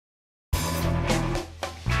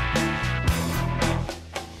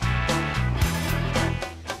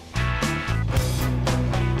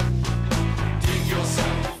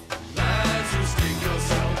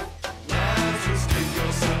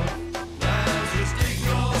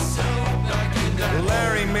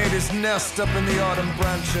his nest up in the autumn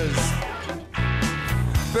branches.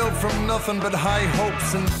 Built from nothing but high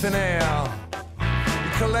hopes and thin air. He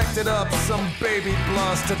collected up some baby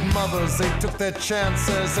blasted mothers. They took their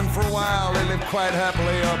chances, and for a while they lived quite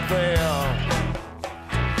happily up there.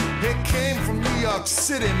 He came from New York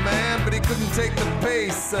City, man, but he couldn't take the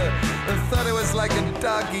pace and thought it was like a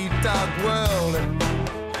dog-eat-dog world.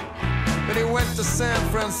 Then he went to San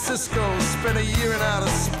Francisco, spent a year in outer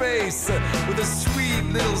space with a sweet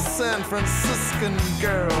little San Franciscan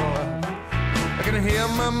girl. I can hear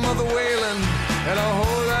my mother wailing and a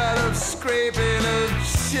whole lot of scraping of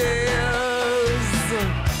chairs.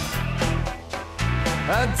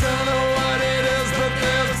 I don't know what it is, but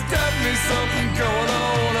there's definitely something going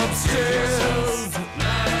on upstairs.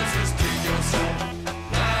 Lazarus, dig yourself.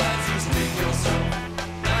 Lazarus, dig yourself.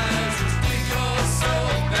 Lazarus, dig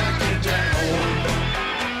yourself back in that hole.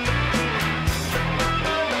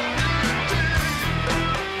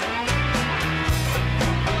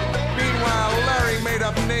 Meanwhile, Larry made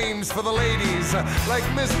up names for the ladies, like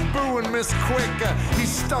Miss Boo and Miss Quick. He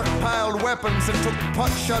stockpiled weapons and took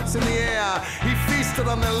pot shots in the air. He feasted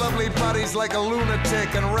on their lovely bodies like a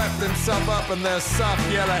lunatic and wrapped himself up in their soft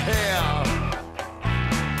yellow hair.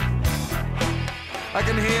 I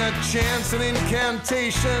can hear chants and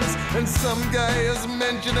incantations, and some guy is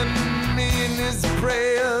mentioning me in his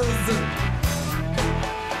prayers.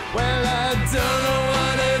 Well, I don't know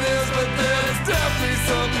what it is, but there's definitely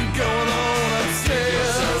something going on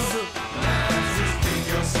upstairs. Lazarus, dig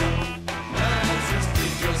yourself. Lazarus,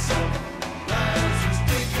 dig yourself. Lazarus,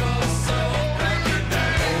 dig yourself back in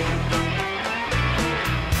that hole.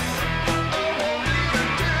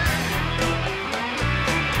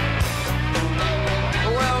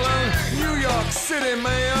 Well, New York City,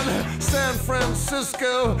 man, San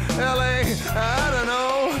Francisco, LA, I don't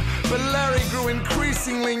know. But Larry grew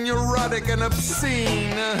increasingly neurotic and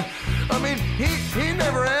obscene. I mean, he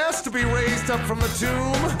never asked to be raised up from the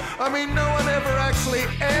tomb. I mean, no one ever actually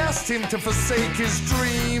asked him to forsake his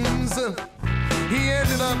dreams. He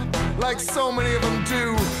ended up, like so many of them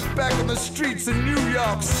do, back on the streets of New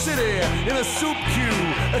York City, in a soup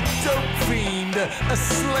queue, a dope fiend, a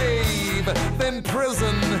slave, then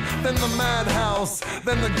prison, then the madhouse,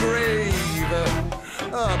 then the grave.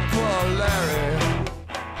 Oh, poor Larry.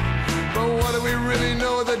 But what do we really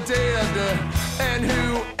know of the dead? And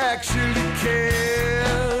who actually